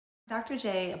Dr.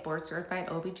 J, a board certified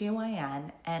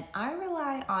OBGYN, and I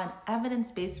rely on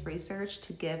evidence-based research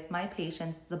to give my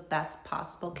patients the best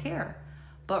possible care.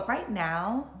 But right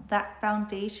now, that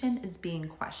foundation is being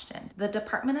questioned. The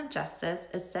Department of Justice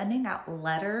is sending out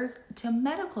letters to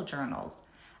medical journals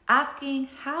asking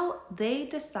how they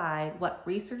decide what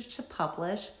research to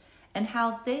publish and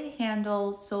how they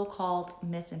handle so-called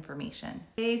misinformation.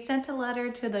 They sent a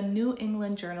letter to the New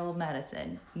England Journal of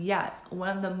Medicine. Yes, one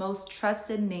of the most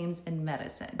trusted names in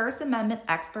medicine. First Amendment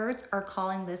experts are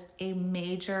calling this a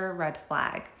major red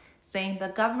flag, saying the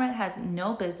government has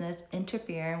no business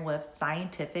interfering with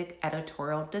scientific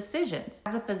editorial decisions.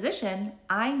 As a physician,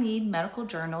 I need medical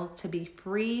journals to be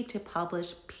free to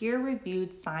publish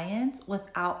peer-reviewed science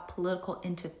without political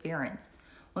interference.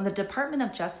 When the Department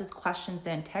of Justice questions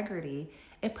the integrity,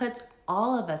 it puts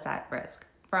all of us at risk,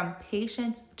 from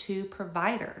patients to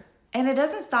providers. And it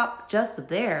doesn't stop just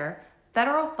there.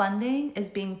 Federal funding is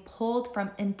being pulled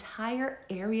from entire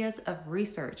areas of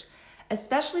research,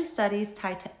 especially studies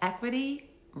tied to equity,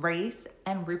 race,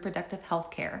 and reproductive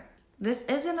health care. This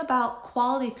isn't about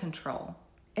quality control.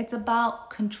 It's about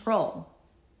control,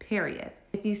 period.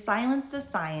 If you silence the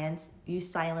science, you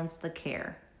silence the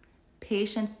care.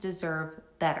 Patients deserve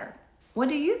better. What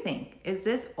do you think? Is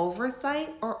this oversight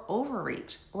or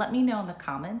overreach? Let me know in the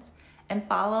comments and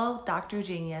follow Dr.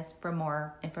 Genius for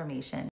more information.